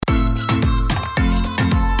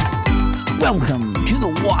Welcome to the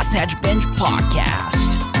Wasatch Bench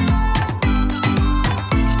Podcast.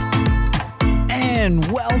 And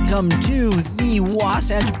welcome to the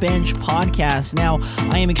Wasatch Bench Podcast. Now,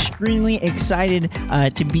 I am extremely excited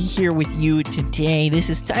to be here with you today. This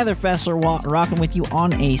is Tyler Fessler rocking with you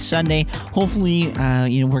on a Sunday. Hopefully,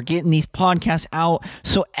 we're getting these podcasts out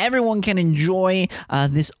so everyone can enjoy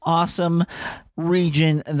this awesome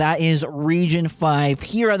region that is Region 5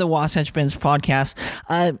 here at the Wasatch Bench Podcast.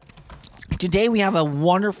 Today we have a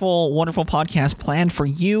wonderful podcast planned for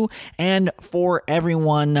you and for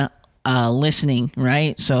everyone listening,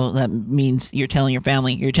 right? So that means you're telling your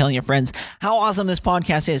family, you're telling your friends how awesome this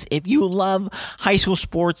podcast is. If you love high school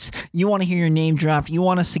sports, you want to hear your name dropped, you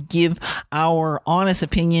want us to give our honest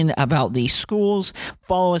opinion about these schools,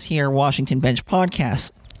 follow us here, Washington Bench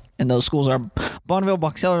Podcast. And those schools are Bonneville,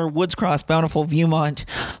 Box Elder, Woods Cross, Bountiful, Viewmont,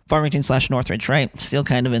 Farmington / Northridge, right? Still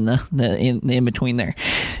kind of in the in between there.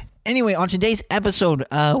 Anyway, on today's episode,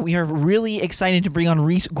 we are really excited to bring on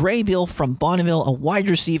Reese Graybill from Bonneville, a wide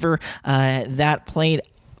receiver that played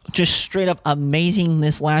just straight up amazing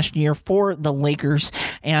this last year for the Lakers,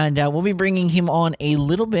 and we'll be bringing him on a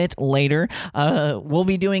little bit later. We'll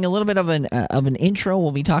be doing a little bit of an intro.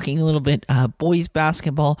 We'll be talking a little bit boys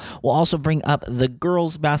basketball. We'll also bring up the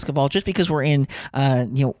girls basketball just because we're in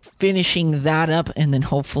finishing that up, and then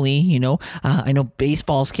hopefully I know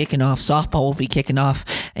baseball's kicking off, softball will be kicking off,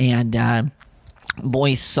 and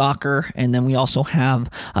boys soccer, and then we also have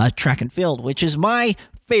track and field, which is my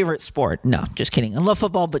favorite sport. No, just kidding. I love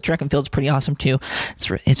football, but track and field's pretty awesome too.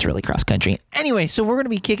 It's really cross country. Anyway, so we're going to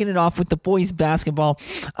be kicking it off with the boys basketball.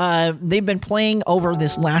 They've been playing over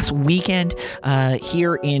this last weekend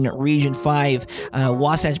here in Region 5.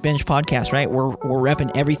 Wasatch Bench Podcast, right? We're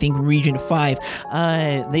repping everything Region 5.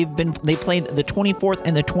 They played the 24th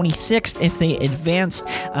and the 26th if they advanced.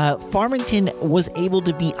 Farmington was able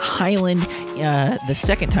to beat Highland the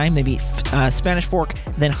second time. They beat Spanish Fork,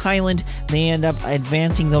 then Highland. They end up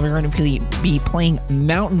advancing. They're going to be playing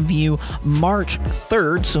Mountain View March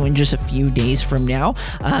 3rd, so in just a few days from now.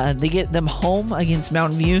 They get them home against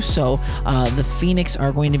Mountain View, so the Phoenix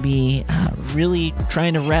are going to be really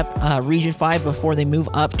trying to rep Region 5 before they move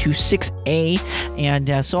up to 6A,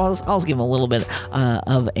 and so I'll give them a little bit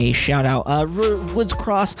of a shout out. Woods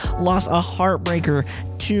Cross lost a heartbreaker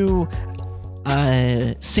to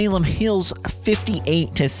Salem Hills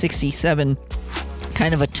 58-67.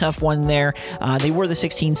 Kind of a tough one there. They were the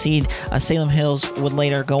 16 seed. Salem Hills would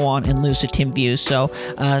later go on and lose to Tim View. So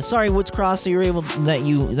sorry, Woods Cross, that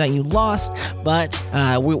you lost, but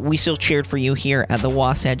we still cheered for you here at the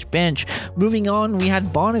Wasatch Bench. Moving on, we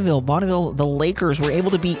had Bonneville. The Lakers were able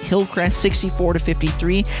to beat Hillcrest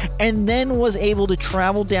 64-53, and then was able to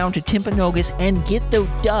travel down to Timpanogos and get the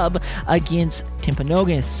dub against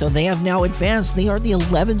Timpanogos. So they have now advanced. They are the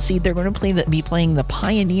 11th seed. They're going to be playing the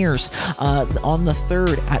Pioneers on the 3rd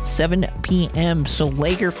at 7 p.m. So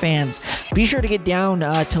Laker fans, be sure to get down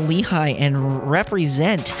to Lehigh and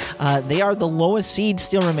represent. They are the lowest seed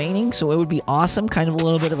still remaining, so it would be awesome. Kind of a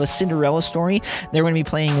little bit of a Cinderella story. They're going to be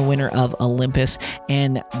playing the winner of Olympus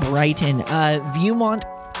and Brighton. Viewmont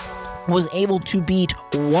was able to beat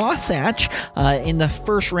Wasatch in the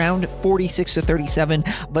first round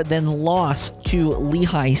 46-37, but then lost to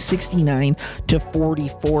Lehigh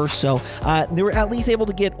 69-44. So they were at least able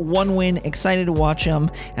to get one win. Excited to watch them.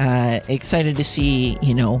 Excited to see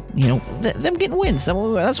them getting wins.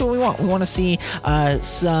 That's what we want. We want to see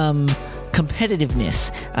some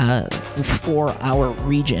competitiveness for our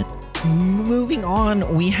region. Moving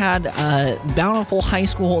on, we had Bountiful High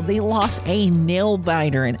School. They lost a nail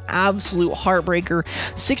biter, an absolute heartbreaker,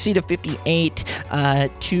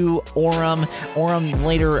 60-58 to Orem. Orem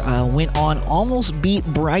later went on, almost beat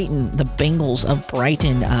Brighton, the Bengals of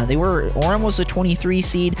Brighton. Orem was the 23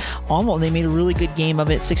 seed. Almost, they made a really good game of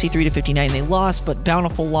it, 63-59. They lost, but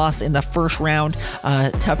Bountiful lost in the first round.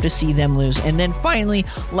 Tough to see them lose. And then finally,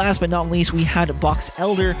 last but not least, we had Box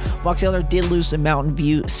Elder. Box Elder did lose to Mountain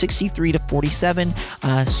View, 63-47.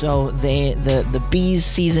 So the Bees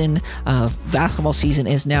season, basketball season,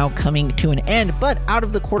 is now coming to an end. But out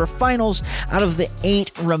of the quarterfinals, out of the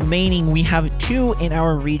 8 remaining, we have 2 in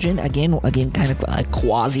our region. Again, kind of a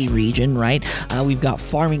quasi region, right? We've got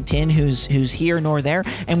Farmington, who's here nor there,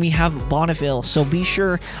 and we have Bonneville. So be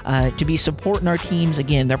sure to be supporting our teams.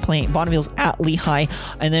 Again, they're playing. Bonneville's at Lehigh,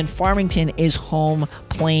 and then Farmington is home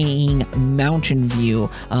playing Mountain View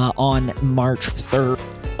on March 3rd.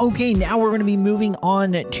 Okay, now we're going to be moving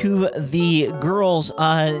on to the girls.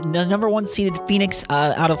 The number 1 seeded Phoenix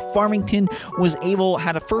out of Farmington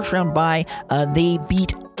had a first round bye. They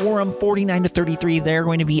beat Orem Orem 49-33. They're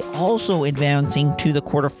going to be also advancing to the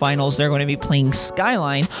quarterfinals. They're going to be playing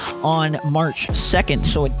Skyline on March 2nd.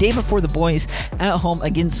 So a day before the boys at home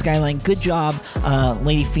against Skyline. Good job,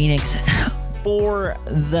 Lady Phoenix. For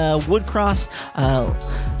the Woodcross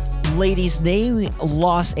ladies, they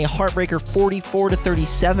lost a heartbreaker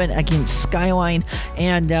 44-37 against Skyline,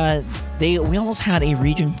 and we almost had a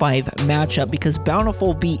Region 5 matchup because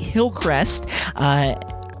Bountiful beat Hillcrest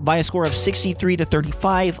by a score of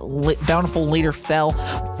 63-35. Bountiful later fell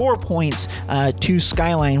 4 points to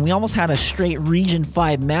Skyline. We almost had a straight Region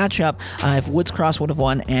 5 matchup if Woods Cross would have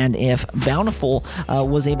won and if Bountiful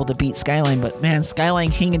was able to beat Skyline. But man,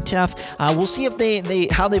 Skyline hanging tough. We'll see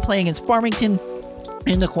if how they play against Farmington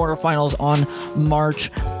in the quarterfinals on March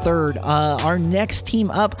 3rd. Our next team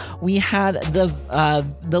up, we had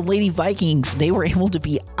the Lady Vikings. They were able to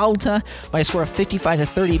beat Alta by a score of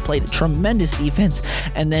 55-30, played a tremendous defense,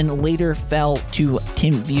 and then later fell to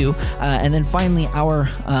Timpview. And then finally, our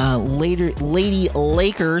Lady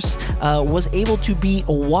Lakers was able to beat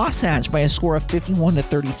Wasatch by a score of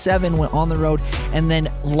 51-37, went on the road, and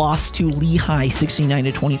then lost to Lehigh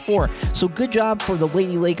 69-24. So good job for the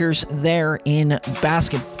Lady Lakers there in basketball.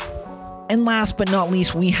 And last but not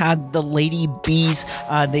least, we had the Lady Bees.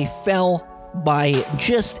 They fell by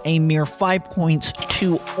just a mere 5 points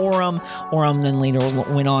to Orem. Orem then later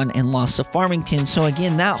went on and lost to Farmington. So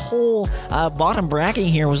again, that whole bottom bracket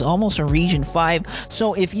here was almost a Region 5.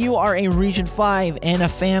 So if you are a Region 5 and a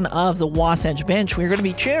fan of the Wasatch Bench, we're going to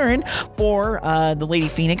be cheering for the Lady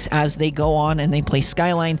Phoenix as they go on and they play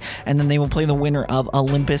Skyline, and then they will play the winner of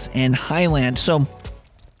Olympus and Highland. So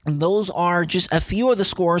those are just a few of the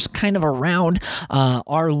scores kind of around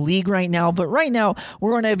our league right now. But right now, we're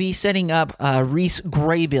going to be setting up Reese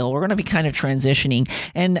Graybill. We're going to be kind of transitioning.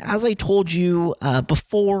 And as I told you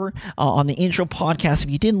before on the intro podcast, if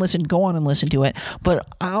you didn't listen, go on and listen to it. But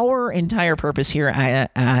our entire purpose here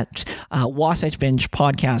at Wasatch Bench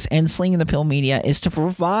Podcast and Slinging the Pill Media is to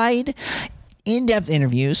provide in-depth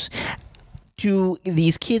interviews to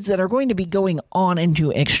these kids that are going to be going on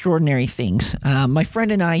into extraordinary things. My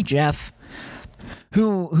friend and I, Jeff,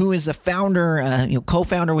 who is a founder,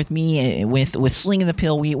 co-founder with me with Slinging the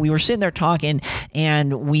Pill, we were sitting there talking,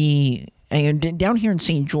 and down here in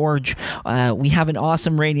St. George, we have an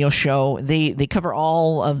awesome radio show. They cover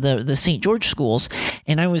all of the St. George schools,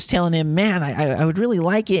 and I was telling him, man, I would really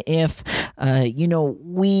like it if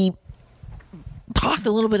we talked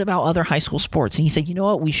a little bit about other high school sports. And he said, you know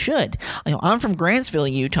what, we should. I'm from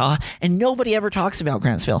Grantsville, Utah, and nobody ever talks about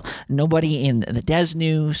Grantsville. Nobody in the Des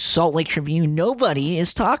News, Salt Lake Tribune, nobody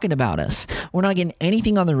is talking about us. We're not getting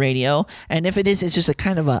anything on the radio, and if it is, it's just a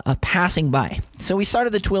kind of a passing by. So we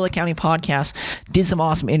started the Tooele County podcast, did some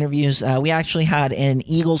awesome interviews. We actually had an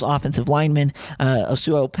Eagles offensive lineman,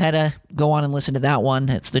 Osua Opeta. Go on and listen to that one.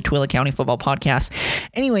 It's the Tooele County football podcast.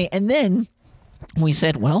 Anyway, and then we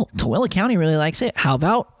said, well, Tooele County really likes it. How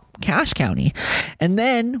about Cache County? And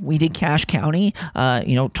then we did Cache County,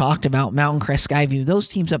 talked about Mountain Crest, Skyview, those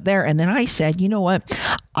teams up there. And then I said, you know what?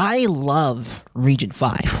 I love Region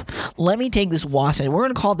 5. Let me take this Wasatch. We're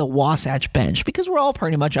going to call it the Wasatch Bench because we're all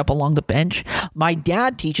pretty much up along the bench. My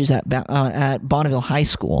dad teaches at Bonneville High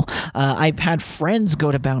School. I've had friends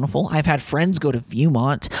go to Bountiful. I've had friends go to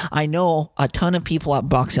Viewmont. I know a ton of people at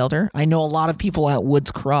Box Elder. I know a lot of people at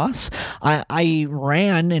Woods Cross. I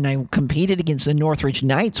ran and I competed against the Northridge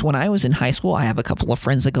Knights when I was in high school. I have a couple of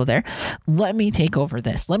friends that go there. Let me take over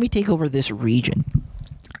this. Let me take over this region.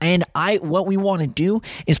 And what we want to do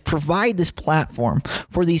is provide this platform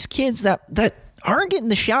for these kids that aren't getting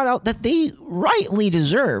the shout out that they rightly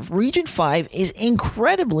deserve. Region 5 is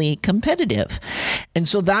incredibly competitive. And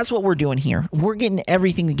so that's what we're doing here. We're getting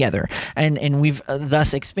everything together. And we've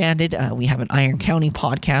thus expanded. We have an Iron County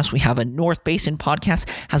podcast. We have a North Basin podcast.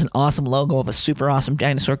 Has an awesome logo of a super awesome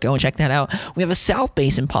dinosaur. Go and check that out. We have a South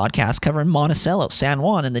Basin podcast covering Monticello, San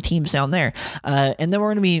Juan, and the teams down there. And then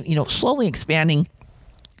we're going to be, slowly expanding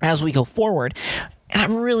as we go forward. And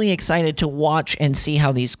I'm really excited to watch and see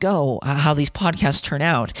how these go, how these podcasts turn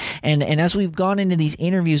out. And as we've gone into these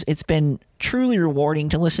interviews, it's been truly rewarding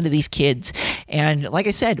to listen to these kids. And like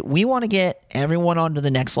I said, we want to get everyone onto the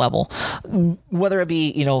next level, whether it be,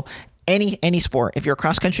 any sport. If you're a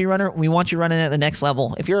cross country runner, we want you running at the next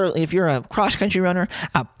level. If you're a cross country runner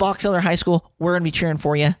at Box Elder High School, we're going to be cheering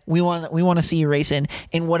for you. We want to see you racing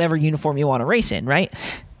in whatever uniform you want to race in, right?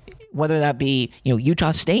 Whether that be,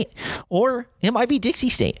 Utah State, or it might be Dixie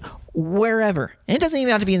State, wherever. And it doesn't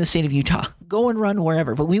even have to be in the state of Utah. Go and run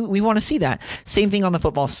wherever. But we want to see that. Same thing on the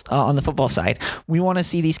football side. We want to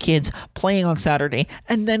see these kids playing on Saturday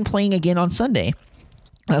and then playing again on Sunday.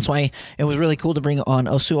 That's why it was really cool to bring on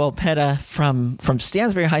Osuo Opeta from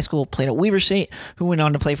Stansbury High School, played at Weber State, who went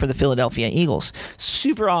on to play for the Philadelphia Eagles.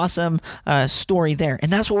 Super awesome story there.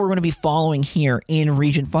 And that's what we're going to be following here in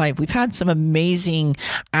Region 5. We've had some amazing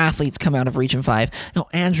athletes come out of Region 5.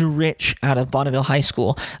 Andrew Rich out of Bonneville High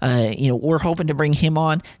School. We're hoping to bring him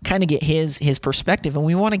on, kind of get his perspective. And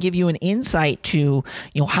we want to give you an insight to,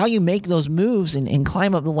 how you make those moves and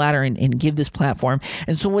climb up the ladder and give this platform.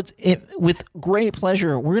 And so with great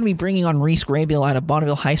pleasure, we're going to be bringing on Reese Graybill out of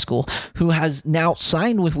Bonneville High School, who has now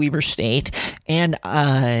signed with Weber State and,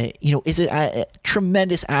 is a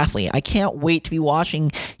tremendous athlete. I can't wait to be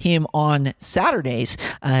watching him on Saturdays.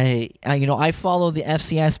 I follow the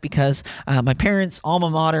FCS because my parents' alma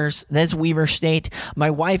maters, that's Weber State. My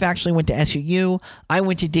wife actually went to SUU. I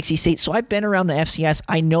went to Dixie State. So I've been around the FCS.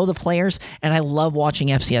 I know the players, and I love watching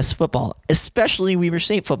FCS football, especially Weber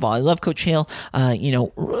State football. I love Coach Hale.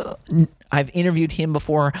 I've interviewed him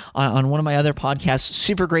before on one of my other podcasts.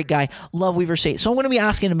 Super great guy. Love Weber State. So I'm going to be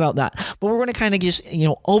asking about that. But we're going to kind of just,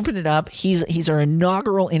 open it up. He's our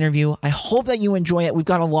inaugural interview. I hope that you enjoy it. We've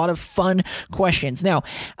got a lot of fun questions. Now,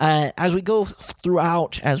 as we go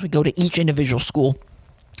to each individual school,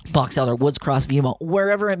 Box Elder, Woods Cross, Viewmont,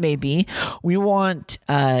 wherever it may be, we want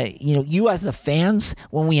you as the fans,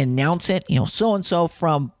 when we announce it, so and so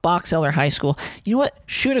from Box Elder High School, you know what,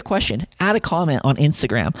 shoot a question, add a comment on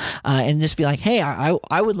Instagram, and just be like, hey,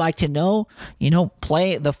 I would like to know,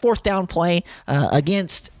 play the fourth down play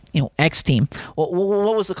against X team. What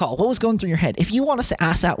was the call? What was going through your head? If you want us to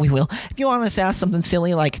ask that, we will. If you want us to ask something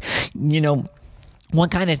silly like, what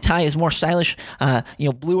kind of tie is more stylish,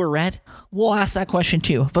 blue or red? We'll ask that question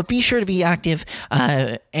too. But be sure to be active.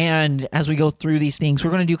 And as we go through these things, we're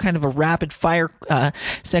going to do kind of a rapid fire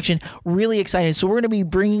section. Really excited. So we're going to be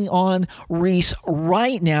bringing on Reese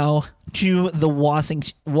right now to the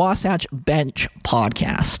Wasatch Bench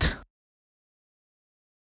podcast.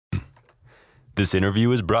 This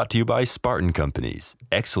interview is brought to you by Spartan Companies,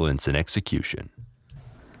 excellence in execution.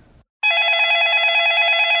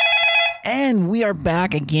 And we are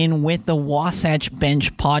back again with the Wasatch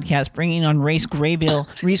Bench podcast, bringing on Reese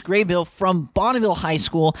Graybill from Bonneville High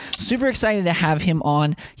School. Super excited to have him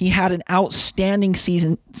on. He had an outstanding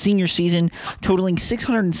senior season, totaling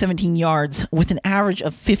 617 yards with an average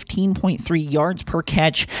of 15.3 yards per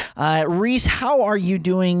catch. Reese, how are you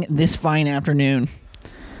doing this fine afternoon?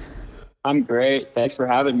 I'm great. Thanks for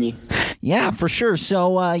having me. Yeah, for sure.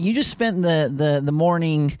 So you just spent the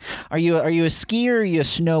morning. Are you a skier or are you a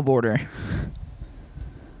snowboarder?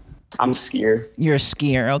 I'm a skier. You're a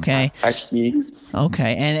skier, okay. I ski.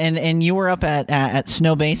 Okay, and you were up at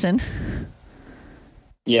Snow Basin?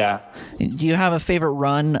 Yeah. Do you have a favorite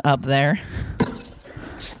run up there?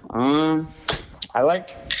 I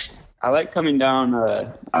like coming down.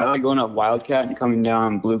 I like going up Wildcat and coming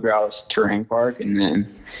down Bluegrass Terrain Park, and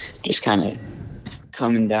then just kind of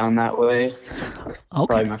coming down that way. Okay.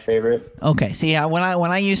 Probably my favorite. Okay. So yeah, when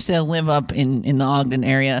I used to live up in the Ogden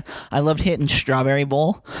area, I loved hitting Strawberry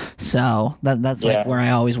Bowl. So that's like where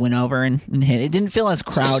I always went over and hit. It didn't feel as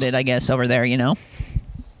crowded, I guess, over there,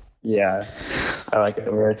 Yeah, I like it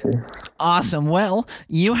over there too. Awesome. Well,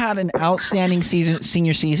 you had an outstanding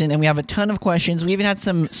senior season, and we have a ton of questions. We even had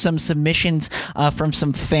some submissions from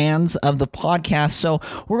some fans of the podcast. So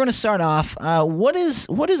we're going to start off. What is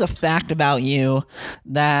a fact about you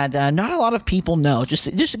that not a lot of people know? Just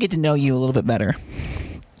to get to know you a little bit better.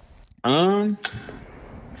 My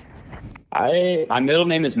middle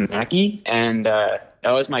name is Mackie, and that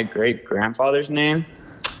was my great grandfather's name.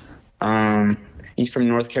 He's from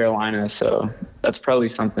North Carolina, so that's probably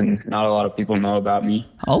something not a lot of people know about me.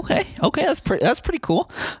 Okay, that's pretty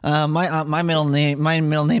cool. My middle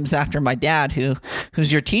name's after my dad,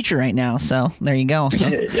 who's your teacher right now. So there you go. So.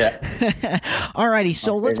 Yeah. Alrighty,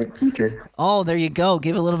 so let's. Teacher. Oh, there you go.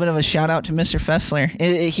 Give a little bit of a shout out to Mr. Fessler.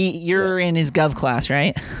 You're in his Gov class,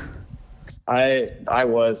 right? I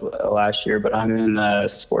was last year, but I'm in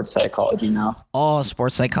sports psychology now. Oh,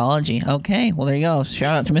 sports psychology. Okay. Well, there you go.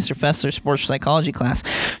 Shout out to Mr. Fessler's sports psychology class.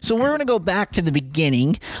 So we're going to go back to the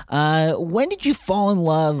beginning. When did you fall in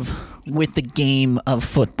love with the game of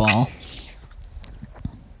football?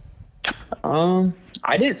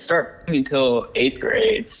 I didn't start until 8th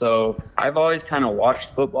grade, so I've always kind of watched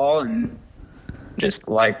football and just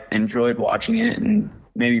enjoyed watching it and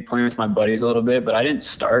maybe playing with my buddies a little bit, but I didn't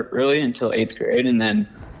start really until 8th grade. And then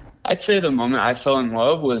I'd say the moment I fell in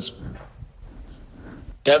love was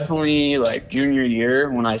definitely junior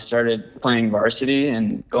year when I started playing varsity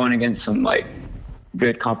and going against some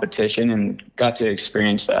good competition and got to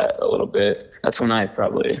experience that a little bit. That's when I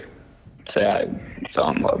probably say I fell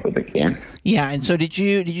in love with the game. Yeah, and so did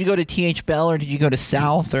you go to TH Bell or did you go to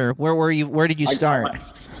South, or where did you start?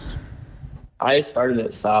 I started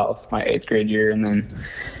at South my 8th grade year, and then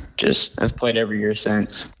just have played every year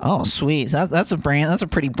since. Oh, sweet. That's a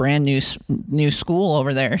pretty brand new school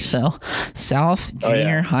over there. So South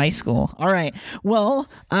Junior High School. All right. Well,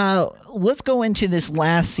 let's go into this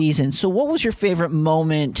last season. So what was your favorite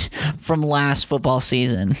moment from last football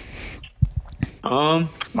season?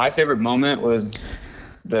 My favorite moment was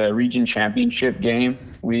the region championship game.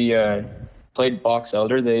 We played Box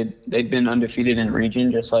Elder. They'd been undefeated in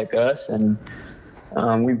region just like us, and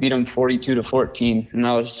we beat them 42-14, and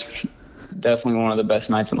that was definitely one of the best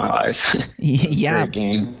nights of my life. Yeah. Great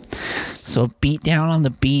game. So beat down on the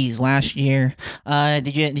Bees last year.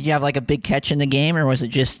 Did you have like a big catch in the game, or was it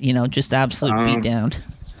just absolute beat down?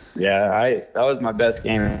 Yeah, that was my best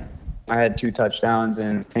game. I had 2 touchdowns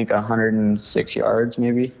and I think 106 yards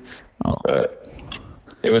maybe. Oh. But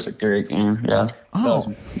it was a great game. Yeah. Oh. That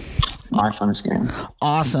was my funnest game.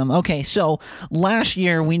 Awesome. Okay, so last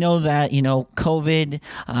year we know that COVID.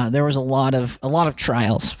 There was a lot of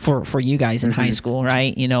trials for you guys in high school,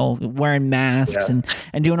 right? Wearing masks and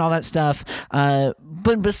doing all that stuff.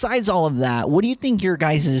 But besides all of that, what do you think your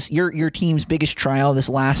team's biggest trial this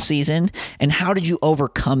last season, and how did you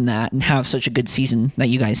overcome that and have such a good season that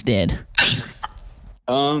you guys did?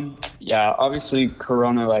 Yeah, obviously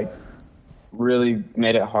Corona really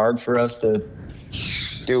made it hard for us to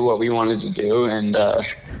do what we wanted to do, and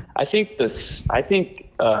I think the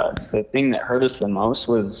thing that hurt us the most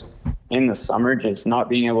was in the summer just not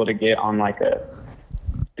being able to get on a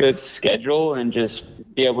good schedule and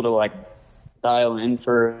just be able to dial in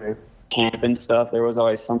for camp and stuff. There was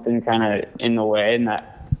always something kind of in the way, and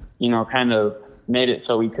that kind of made it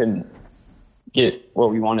so we couldn't get where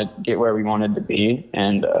we wanted to be,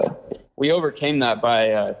 and we overcame that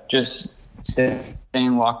by just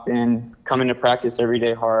staying locked in, coming to practice every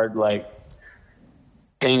day hard,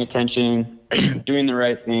 paying attention, doing the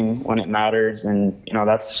right thing when it matters. And,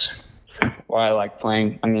 that's why I like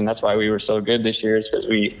playing. I mean, that's why we were so good this year, is because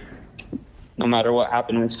no matter what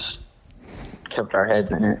happened, we just kept our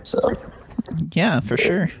heads in it. So. Yeah, for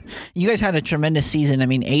sure. You guys had a tremendous season. I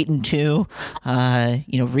mean,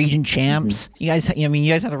 8-2, region champs. You guys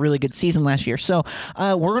had a really good season last year. So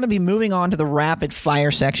we're going to be moving on to the rapid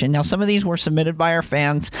fire section. Now, some of these were submitted by our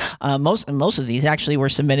fans. Most of these actually were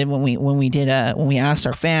submitted when we asked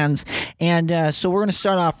our fans. And so we're going to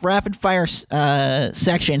start off rapid fire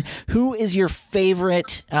section. Who is your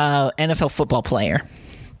favorite NFL football player?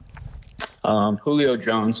 Julio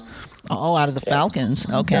Jones. Oh, out of the Falcons.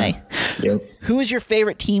 Okay. Yeah. Yep. Who is your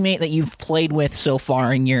favorite teammate that you've played with so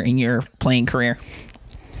far in your playing career?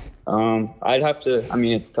 I'd have to. I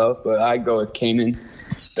mean, it's tough, but I'd go with Kamen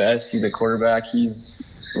best. He's the quarterback. He's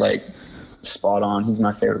spot on. He's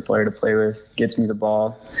my favorite player to play with. Gets me the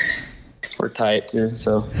ball. We're tight too.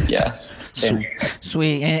 So yeah.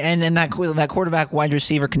 Sweet. And that quarterback wide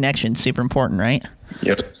receiver connection, super important, right?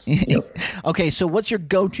 Yep. Okay, so what's your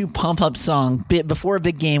go-to pump-up song before a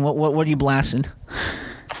big game? What are you blasting?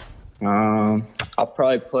 I'll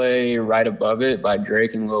probably play "Right Above It" by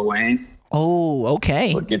Drake and Lil Wayne. Oh,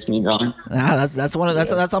 okay. What gets me going? That's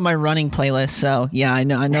on my running playlist. So yeah, I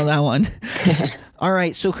know that one. All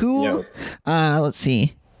right, so who? Let's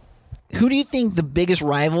see. Who do you think the biggest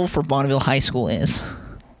rival for Bonneville High School is?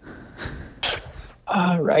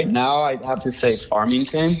 Right now, I'd have to say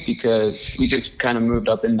Farmington, because we just kind of moved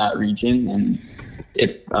up in that region, and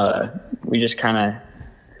we just kind of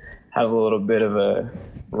have a little bit of a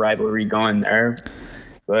rivalry going there.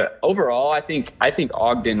 But overall, I think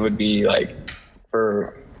Ogden would be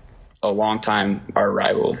for a long time our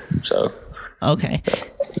rival. So okay.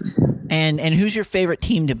 And who's your favorite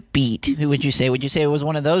team to beat? Who would you say? Would you say it was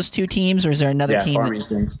one of those two teams, or is there another team?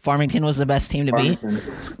 Farmington. Farmington was the best team to beat?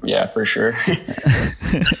 Yeah, for sure.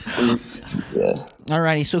 Yeah.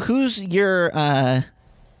 Alrighty. So who is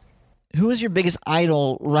your biggest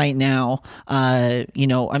idol right now? I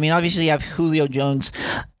mean, obviously you have Julio Jones.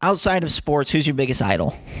 Outside of sports, who's your biggest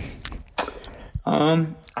idol?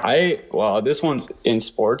 This one's in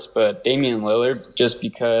sports, but Damian Lillard, just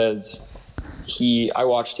because I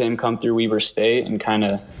watched him come through Weber State and kind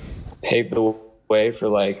of pave the way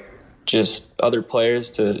for just other players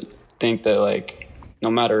to think that no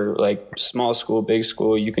matter small school, big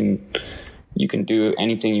school, you can do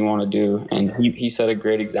anything you want to do, and he set a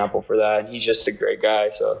great example for that. He's just a great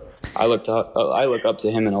guy, so I look up to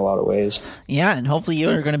him in a lot of ways. Yeah, and hopefully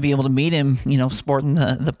you are going to be able to meet him, sporting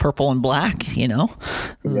the purple and black,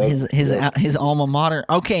 his alma mater.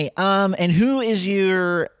 Okay, and who is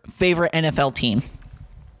your favorite NFL team?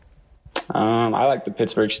 I like the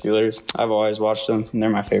Pittsburgh Steelers. I've always watched them, and they're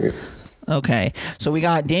my favorite. Okay, so we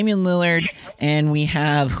got Damian Lillard and we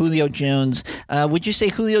have Julio Jones. Would you say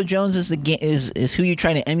Julio Jones is who you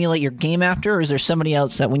try to emulate your game after, or is there somebody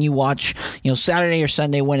else that when you watch, Saturday or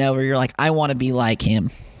Sunday, whenever, you're like, I want to be like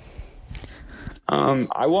him?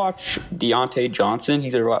 I watch Deontay Johnson.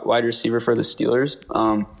 He's a wide receiver for the Steelers.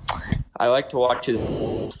 I like to watch his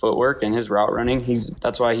footwork and his route running.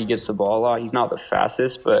 That's why he gets the ball a lot. He's not the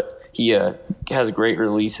fastest, but he has great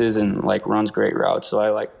releases and runs great routes.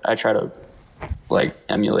 So I try to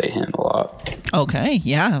emulate him a lot. Okay,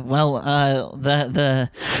 yeah. Well, the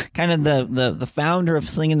kind of the founder of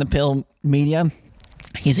Slinging the Pill Media,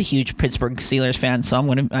 he's a huge Pittsburgh Steelers fan, so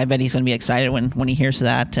I bet he's gonna be excited when he hears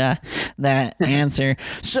that answer.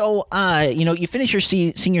 So, you finished your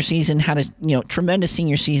senior season, had a tremendous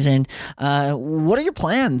senior season. What are your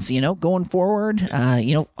plans? Going forward.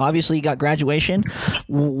 Obviously you got graduation.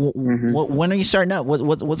 When are you starting up?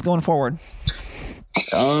 What's going forward?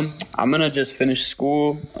 I'm gonna just finish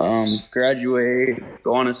school, graduate,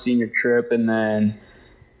 go on a senior trip, and then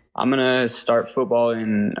I'm going to start football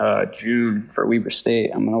in June for Weber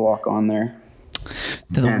State. I'm going to walk on there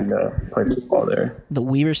and play football there. The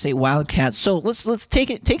Weber State Wildcats. So let's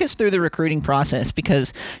take us through the recruiting process,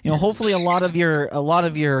 because hopefully a lot of your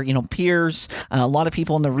peers, a lot of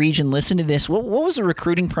people in the region listen to this. What was the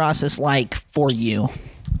recruiting process like for you?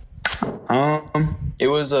 It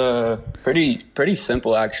was pretty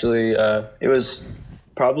simple, actually. It was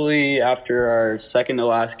probably after our second to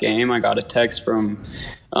last game, I got a text from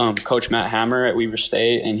Coach Matt Hammer at Weber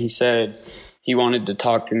State, and he said he wanted to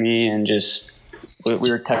talk to me, and we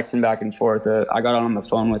were texting back and forth. I got on the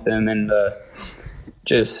phone with him, and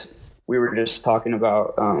we were just talking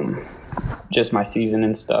about just my season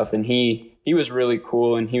and stuff, and he was really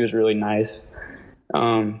cool, and he was really nice.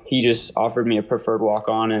 He just offered me a preferred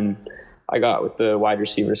walk-on, and I got with the wide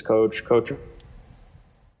receivers coach,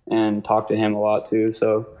 and talked to him a lot too.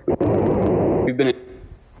 So we've been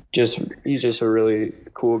he's just a really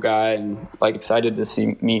cool guy, and excited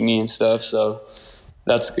to meet me and stuff. So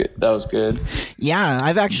that's good. That was good. Yeah,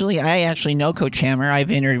 I actually know Coach Hammer. I've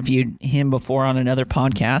interviewed him before on another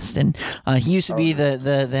podcast, and he used to be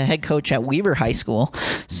the head coach at Weber High School.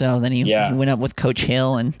 So then he went up with Coach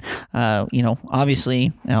Hill, and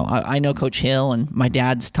obviously, I know Coach Hill, and my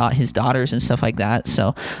dad's taught his daughters and stuff like that.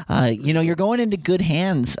 So you're going into good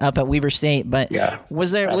hands up at Weber State. But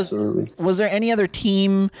was there any other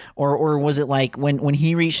team, or was it like when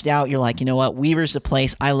he reached out, you're like, you know what, Weber's the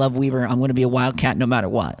place. I love Weber. I'm going to be a Wildcat no matter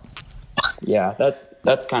what. Yeah, that's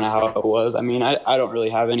kind of how it was. I mean, I don't really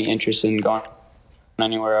have any interest in going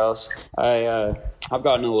anywhere else. I've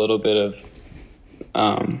gotten a little bit of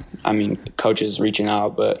coaches reaching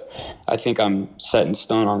out, but I think I'm set in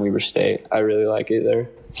stone on Weber State. I really like it there.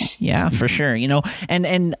 Yeah, for sure.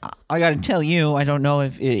 And I got to tell you, I don't know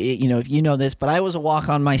if you know this, but I was a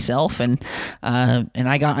walk-on myself, and I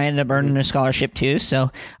ended up earning a scholarship too. So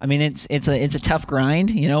I mean, it's a tough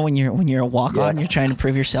grind, when you're a walk-on, you're trying to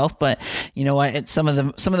prove yourself. But you know what? It's some of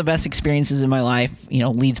the best experiences in my life.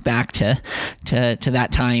 Leads back to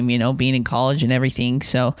that time, being in college and everything.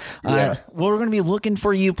 So we're going to be looking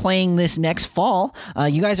for you playing this next fall.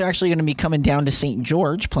 You guys are actually going to be coming down to St.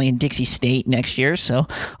 George playing Dixie State next year. So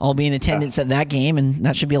I'll be in attendance at that game, and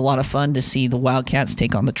that should be a lot of fun to see the Wildcats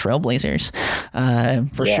take on the Trailblazers,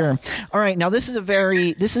 for sure. All right, now so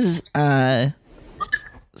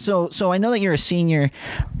I know that you're a senior,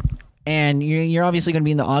 and you're obviously going to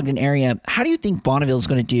be in the Ogden area. How do you think Bonneville is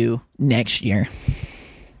going to do next year?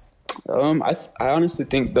 I honestly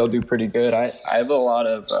think they'll do pretty good. I have a lot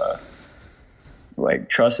of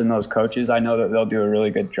trust in those coaches. I know that they'll do a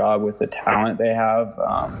really good job with the talent they have.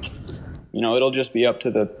 It'll just be up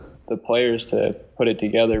to the players to put it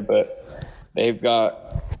together, but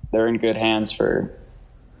they're in good hands for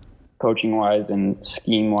coaching wise and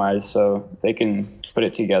scheme wise. So if they can put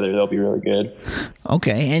it together, they'll be really good.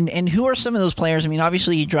 Okay. And who are some of those players? I mean,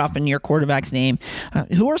 obviously you drop in your quarterback's name.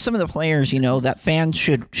 Who are some of the players, that fans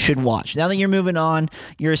should watch? Now that you're moving on,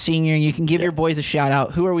 you're a senior, you can give your boys a shout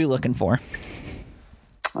out. Who are we looking for?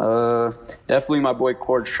 Definitely my boy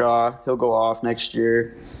Cord Shaw. He'll go off next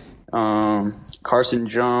year. Carson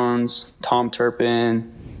Jones, Tom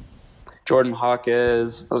Turpin, Jordan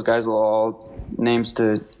Hawkes, those guys will all names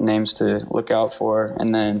to look out for.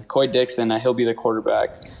 And then Coy Dixon, he'll be the quarterback.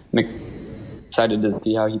 excited to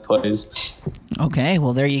see how he plays. Okay,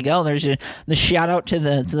 well, there you go. There's the shout out to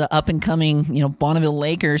the up and coming, Bonneville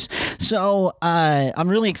Lakers. So I'm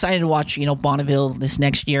really excited to watch, Bonneville this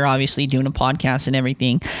next year, obviously doing a podcast and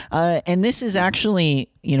everything. And this is actually,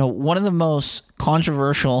 one of the most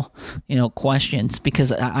controversial, questions,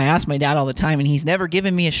 because I ask my dad all the time and he's never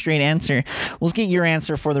given me a straight answer. Let's get your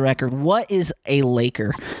answer for the record. What is a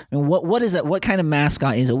Laker? What is that? What kind of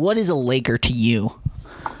mascot is it? What is a Laker to you?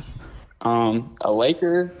 A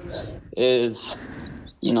Laker is,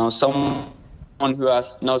 someone who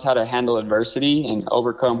knows how to handle adversity and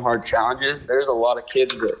overcome hard challenges. There's a lot of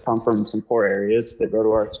kids that come from some poor areas that go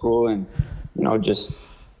to our school and, just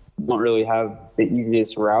don't really have the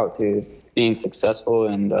easiest route to being successful.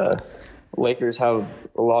 And Lakers have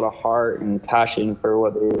a lot of heart and passion for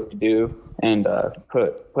what they do, and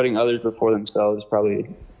putting others before themselves is probably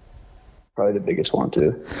the biggest one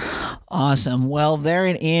too. Awesome. Well, there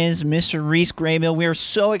it is, Mr. Reese Graybill. We are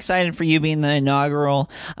so excited for you being the inaugural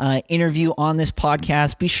interview on this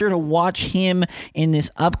podcast. Be sure to watch him in this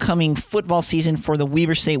upcoming football season for the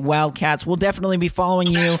Weber State Wildcats. We'll definitely be following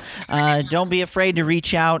you. Don't be afraid to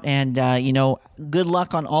reach out, and good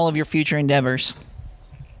luck on all of your future endeavors.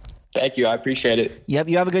 Thank you. I appreciate it. Yep.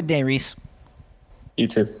 You have a good day, Reese. You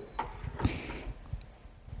too.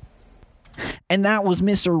 And that was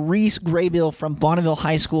Mr. Reese Graybill from Bonneville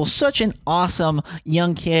High School. Such an awesome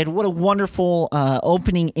young kid. What a wonderful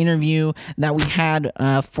opening interview that we had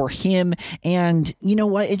for him. And you know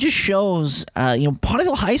what? It just shows,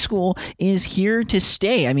 Bonneville High School is here to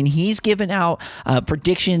stay. I mean, he's given out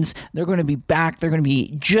predictions. They're going to be back. They're going to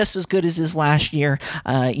be just as good as this last year.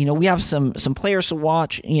 We have some players to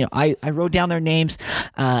watch. I wrote down their names.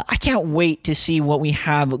 I can't wait to see what we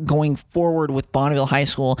have going forward with Bonneville High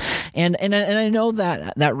School. And I know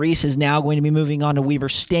that Reese is now going to be moving on to Weber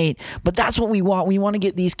State, but that's what we want. We want to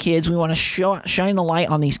get these kids. We want to shine the light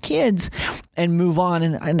on these kids and move on.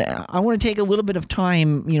 And I want to take a little bit of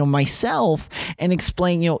time, myself, and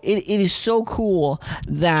explain, it is so cool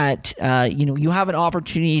that, you have an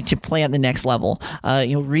opportunity to play at the next level.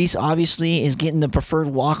 Reese obviously is getting the preferred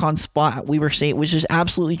walk-on spot at Weber State, which is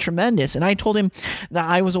absolutely tremendous. And I told him that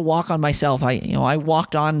I was a walk-on myself. I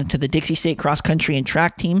walked on to the Dixie State cross country and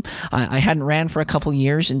track team. I hadn't ran for a couple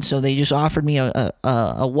years, and so they just offered me a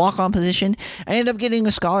walk-on position. I ended up getting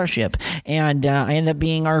a scholarship, and I ended up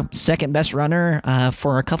being our second best runner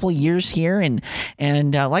for a couple years here.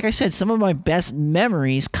 And like I said, some of my best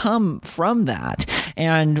memories come from that.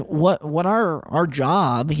 And what our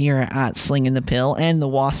job here at Slinging the Pill and the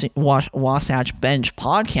Wasatch Bench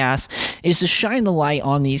podcast is to shine the light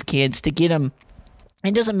on these kids, to get them.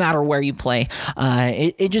 It doesn't matter where you play.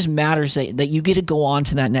 It just matters that you get to go on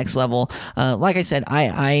to that next level. Like I said,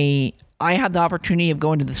 I had the opportunity of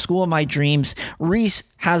going to the school of my dreams. Reese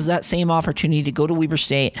has that same opportunity to go to Weber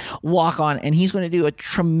State, walk on, and he's going to do a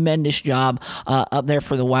tremendous job up there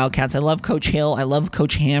for the Wildcats. I love Coach Hill. I love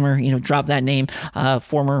Coach Hammer. Drop that name.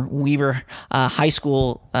 Former Weber High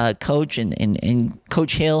School coach and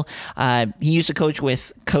Coach Hill. He used to coach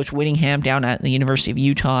with Coach Whittingham down at the University of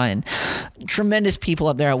Utah, and tremendous people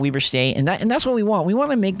up there at Weber State. And that's what we want. We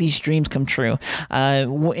want to make these dreams come true.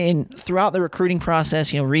 And throughout the recruiting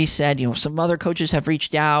process, Reese said, some other coaches have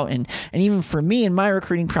reached out, and even for me in my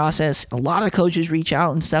recruiting process, a lot of coaches reach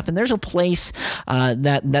out and stuff, and there's a place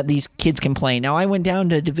that these kids can play. Now, I went down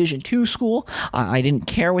to Division II school. I didn't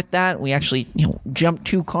care with that. We actually jumped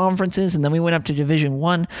 2 conferences, and then we went up to Division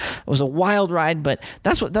I. It was a wild ride, but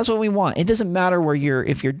that's what we want. It doesn't matter if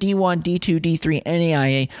you're D1, D2, D3,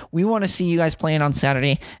 NAIA. We want to see you guys playing on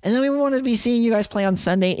Saturday, and then we want to be seeing you guys play on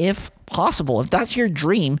Sunday if possible. If that's your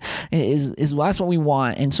dream, that's what we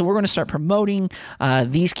want. And so we're going to start promoting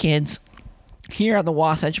these kids here at the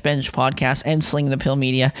Wasatch Bench podcast and Slinging the Pill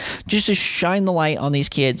Media, just to shine the light on these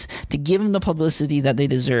kids, to give them the publicity that they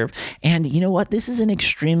deserve. And you know what? This is an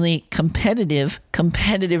extremely competitive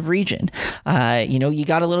region. You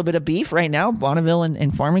got a little bit of beef right now, Bonneville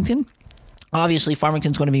and Farmington. Obviously,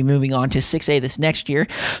 Farmington's going to be moving on to 6A this next year,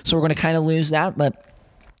 so we're going to kind of lose that, but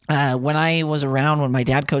when I was around, when my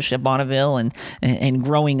dad coached at Bonneville and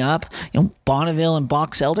growing up, Bonneville and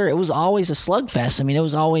Box Elder, it was always a slugfest. I mean, it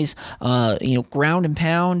was always, ground and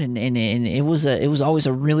pound, and it was always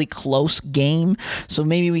a really close game. So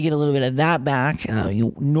maybe we get a little bit of that back.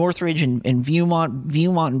 Northridge and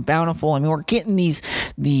Viewmont and Bountiful. I mean, we're getting these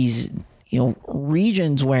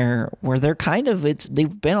regions where they're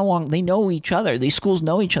they've been along, they know each other. These schools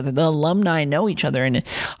know each other. The alumni know each other. And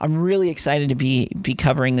I'm really excited to be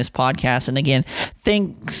covering this podcast. And again,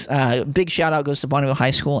 thanks. Big shout out goes to Bonneville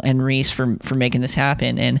High School and Reese for making this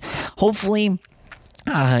happen. And hopefully,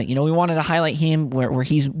 We wanted to highlight him where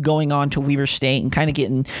he's going on to Weber State and kind of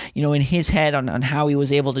getting, in his head on how he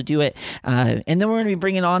was able to do it. And then we're going to be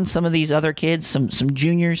bringing on some of these other kids, some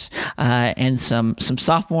juniors and some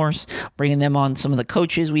sophomores, bringing them on, some of the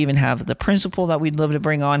coaches. We even have the principal that we'd love to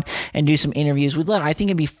bring on and do some interviews. I think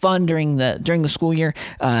it'd be fun during the school year,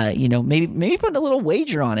 maybe put a little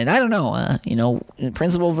wager on it. I don't know,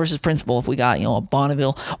 principal versus principal if we got, a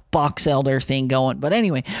Bonneville box elder thing going. But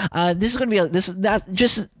anyway, this is going to be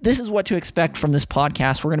this is what to expect from this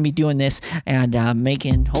podcast. We're going to be doing this and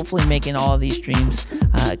hopefully making all of these dreams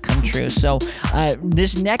come true. So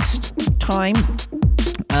this next time,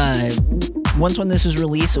 once when this is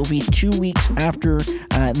released, it will be 2 weeks after.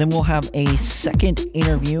 Then we'll have a second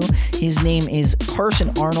interview. His name is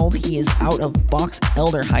Carson Arnold. He is out of Box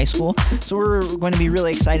Elder High School. So we're going to be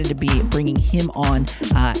really excited to be bringing him on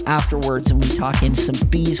afterwards, and we talk in some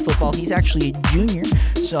Bees football. He's actually a junior,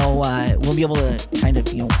 so we'll be able to kind of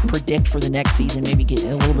predict for the next season, maybe get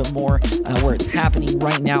a little bit more where it's happening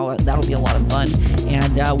right now. That'll be a lot of fun,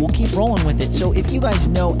 and we'll keep rolling with it. So if you guys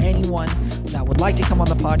know anyone that would like to come on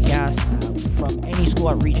the podcast from any school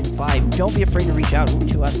at Region 5, don't be afraid to reach out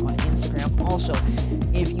to us on Instagram. Also,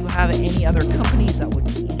 if you have any other companies that would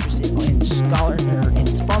be interested in scholarship or in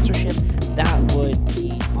sponsorship, that would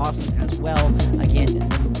be awesome as well. Again,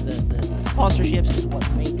 the sponsorships is what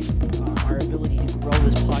makes our ability to grow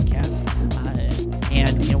this podcast.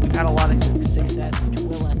 And we've had a lot of success in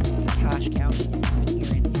Tooele, in Cache County, and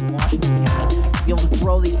even here in Washington County, to be able to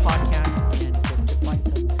grow these podcasts and to find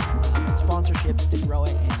some sponsorships to grow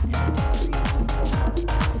it and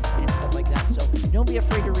stuff like that. So don't be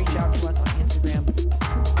afraid to